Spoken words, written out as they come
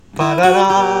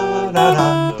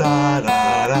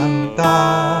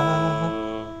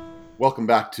Welcome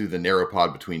back to the Narrow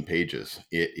Pod Between Pages.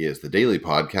 It is the daily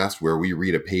podcast where we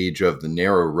read a page of The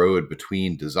Narrow Road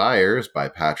Between Desires by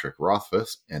Patrick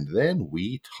Rothfuss, and then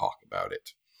we talk about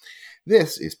it.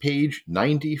 This is page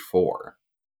 94.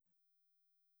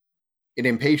 It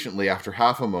impatiently, after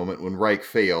half a moment when Reich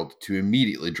failed, to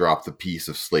immediately drop the piece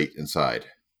of slate inside.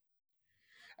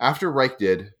 After Reich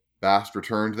did, Bast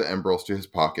returned the emeralds to his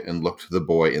pocket and looked the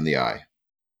boy in the eye.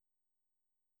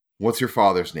 "What's your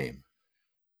father's name?"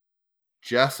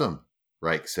 "Jessam,"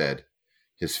 Reich said,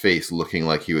 his face looking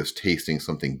like he was tasting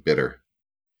something bitter.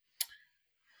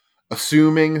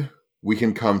 "Assuming we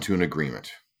can come to an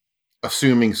agreement.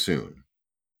 Assuming soon.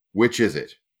 Which is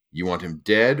it? You want him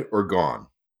dead or gone?"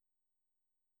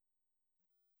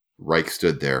 Reich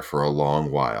stood there for a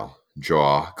long while,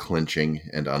 jaw clenching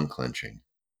and unclenching.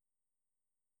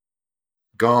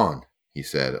 "Gone," he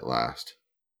said at last.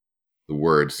 The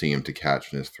word seemed to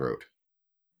catch in his throat.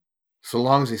 "So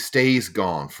long as he stays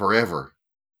gone forever.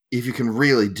 If you can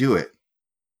really do it."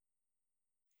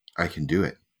 "I can do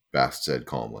it," Bast said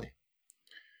calmly.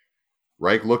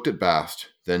 Reich looked at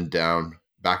Bast, then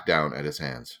back down at his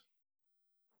hands.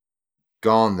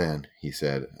 "Gone then," he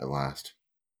said at last.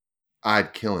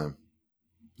 "I'd kill him.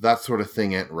 That sort of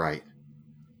thing ain't right.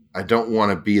 I don't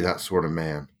want to be that sort of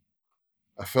man.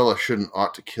 A fella shouldn't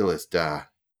ought to kill his dad."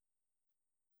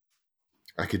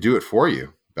 "I could do it for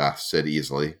you," Bast said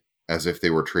easily, as if they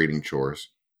were trading chores.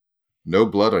 "No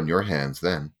blood on your hands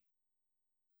then."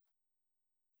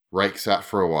 Reich sat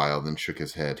for a while, then shook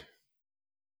his head.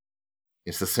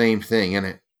 "It's the same thing,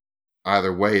 innit?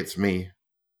 Either way, it's me.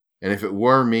 And if it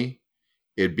were me,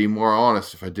 it'd be more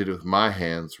honest if I did it with my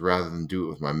hands rather than do it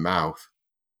with my mouth."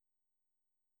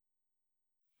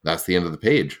 That's the end of the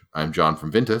page. I'm John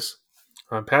from Vintus.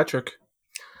 I'm Patrick.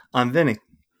 I'm Vinny.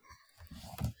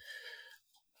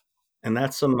 And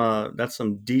that's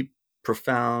some deep,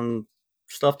 profound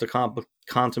stuff to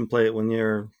contemplate when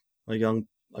you're a young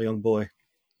boy.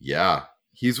 Yeah.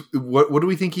 He's what do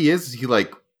we think he is? Is he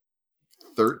like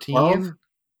 13?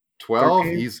 12?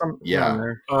 He's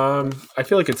yeah. I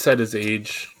feel like it said his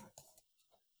age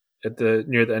at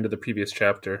near the end of the previous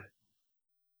chapter.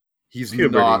 He's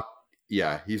puberty. Not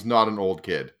he's not an old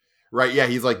kid. Right, yeah,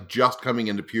 he's like just coming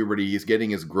into puberty. He's getting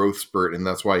his growth spurt, and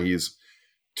that's why he's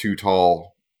too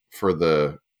tall for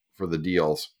the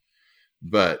deals.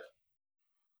 But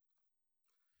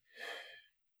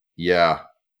yeah,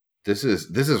 this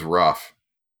is rough.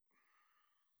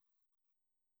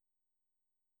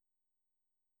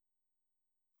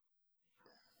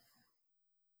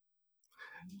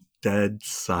 Dead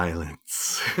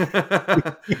silence.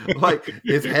 Like,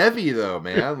 it's heavy though,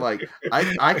 man. Like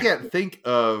I can't think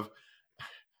of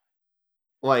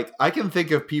I can think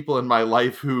of people in my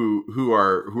life who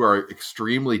are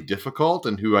extremely difficult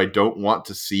and who I don't want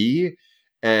to see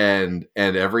and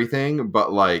everything,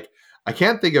 but like I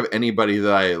can't think of anybody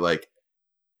that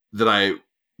I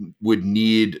would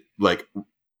need like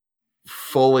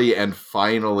fully and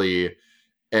finally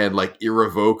and like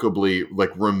irrevocably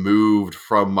like removed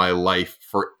from my life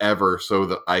forever so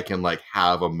that I can like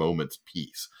have a moment's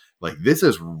peace. Like this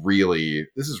is really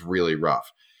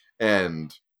rough.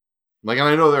 And like, and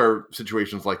I know there are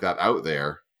situations like that out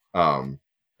there. And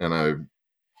I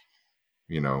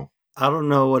don't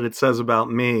know what it says about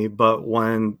me, but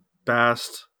when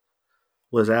Bast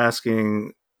was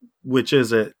asking, which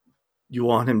is it, you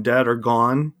want him dead or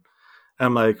gone?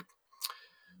 I'm like,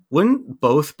 wouldn't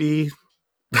both be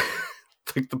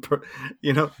like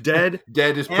dead?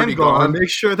 Dead is and pretty gone. gone.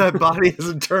 Make sure that body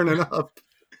isn't turning up.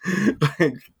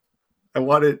 Like, I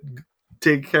want it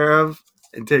taken care of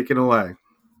and taken away.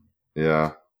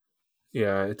 Yeah.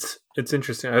 Yeah, it's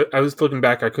interesting. I was looking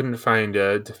back. I couldn't find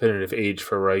a definitive age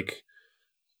for Reich.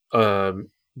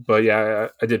 But yeah,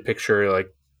 I did picture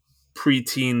like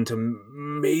preteen to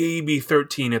maybe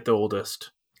 13 at the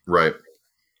oldest. Right.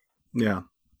 Yeah.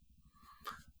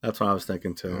 That's what I was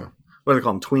thinking too. Yeah. What do they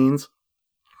call them? Tweens?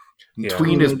 Yeah.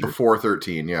 Tween is before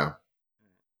 13, yeah.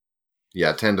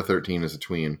 Yeah, 10 to 13 is a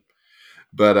tween.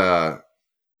 But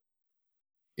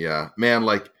yeah, man,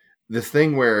 like this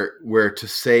thing where to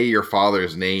say your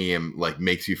father's name like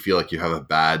makes you feel like you have a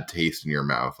bad taste in your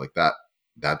mouth, like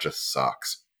that just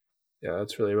sucks. Yeah,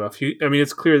 that's really rough. I mean,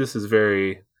 it's clear this is a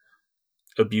very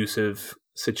abusive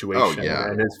situation. Oh, yeah.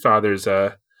 And his father's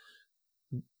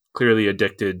clearly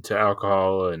addicted to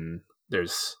alcohol, and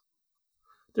there's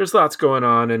lots going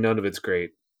on, and none of it's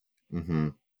great. Mm-hmm.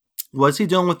 What's he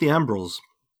doing with the emeralds?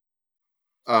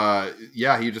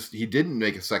 Yeah, he didn't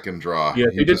make a second draw. Yeah,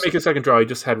 he didn't make a second draw. He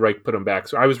just had Reich put him back.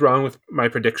 So I was wrong with my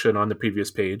prediction on the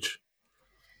previous page.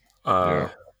 Uh, Yeah.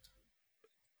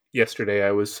 Yesterday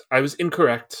I was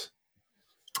incorrect.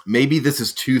 Maybe this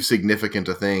is too significant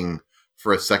a thing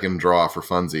for a second draw for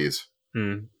funsies.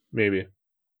 Maybe.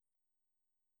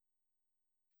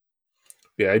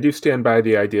 Yeah, I do stand by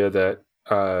the idea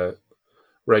that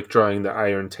Reich drawing the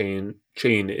iron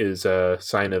chain is a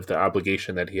sign of the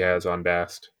obligation that he has on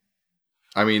Bast.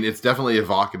 I mean, it's definitely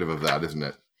evocative of that, isn't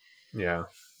it? Yeah.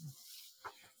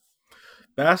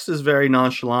 Bast is very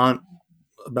nonchalant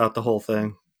about the whole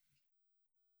thing.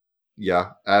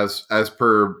 Yeah, as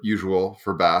per usual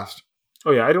for Bast.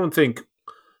 Oh yeah, I don't think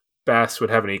Bast would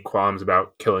have any qualms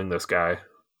about killing this guy.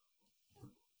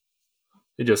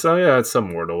 He just, oh yeah, it's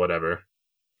some mortal, whatever.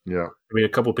 Yeah. I mean, a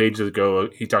couple pages ago,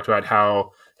 he talked about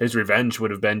how his revenge would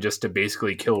have been just to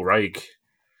basically kill Reich.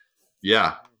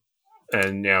 Yeah.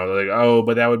 And, they're like, oh,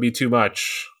 but that would be too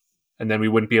much. And then we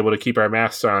wouldn't be able to keep our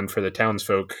masks on for the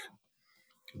townsfolk.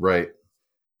 Right.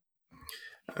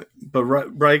 But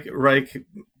Reich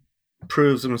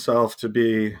proves himself to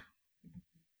be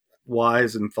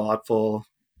wise and thoughtful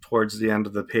towards the end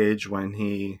of the page when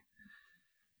he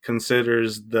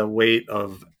considers the weight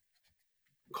of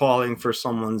calling for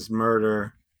someone's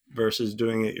murder versus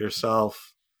doing it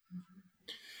yourself.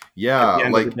 Yeah, at the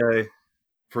end of the day.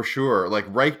 For sure. Like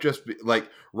Reich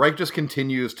just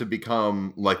continues to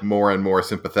become like more and more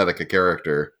sympathetic a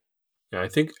character. Yeah, I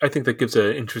think that gives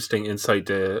an interesting insight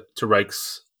to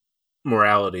Reich's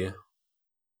morality.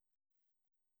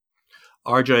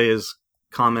 RJ is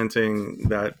commenting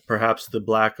that perhaps the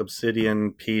black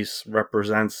obsidian piece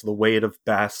represents the weight of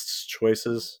Bast's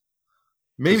choices.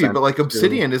 Maybe, but like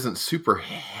obsidian isn't super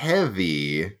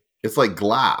heavy. It's like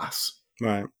glass.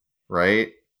 Right.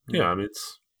 Right? Yeah, I mean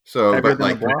it's so heavier but than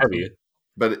like a blossom. heavy.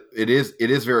 But it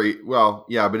is very well,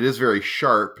 yeah, but it is very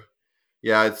sharp.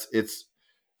 Yeah, it's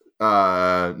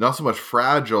not so much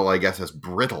fragile, I guess, as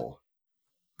brittle.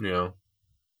 Yeah.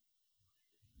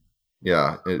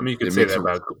 Yeah. I mean you could say that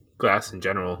about glass in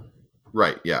general.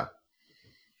 Right, yeah.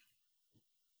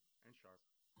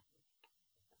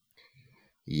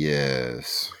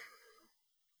 Yes.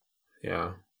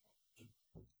 Yeah.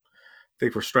 I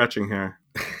think we're stretching here.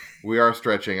 We are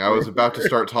stretching. I was about to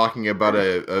start talking about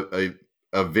a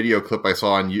video clip I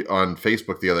saw on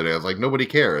Facebook the other day. I was like, nobody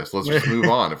cares. Let's just move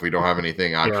on if we don't have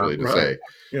anything actually to say.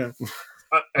 Yeah.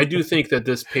 I do think that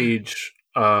this page,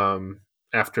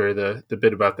 after the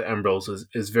bit about the emeralds,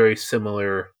 is very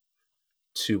similar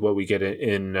to what we get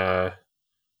in the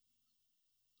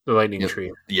lightning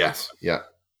tree. Yes. Yeah.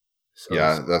 So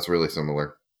yeah, that's really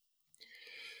similar.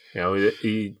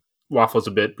 He waffles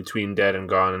a bit between dead and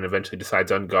gone and eventually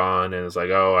decides on gone and is like,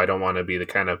 oh, I don't want to be the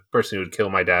kind of person who would kill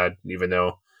my dad, even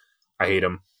though I hate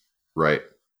him. Right.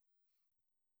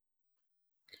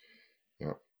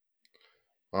 Yeah.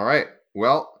 All right.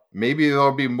 Well, maybe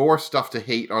there'll be more stuff to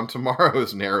hate on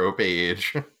tomorrow's narrow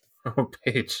page. Narrow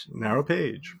page. Narrow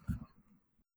page.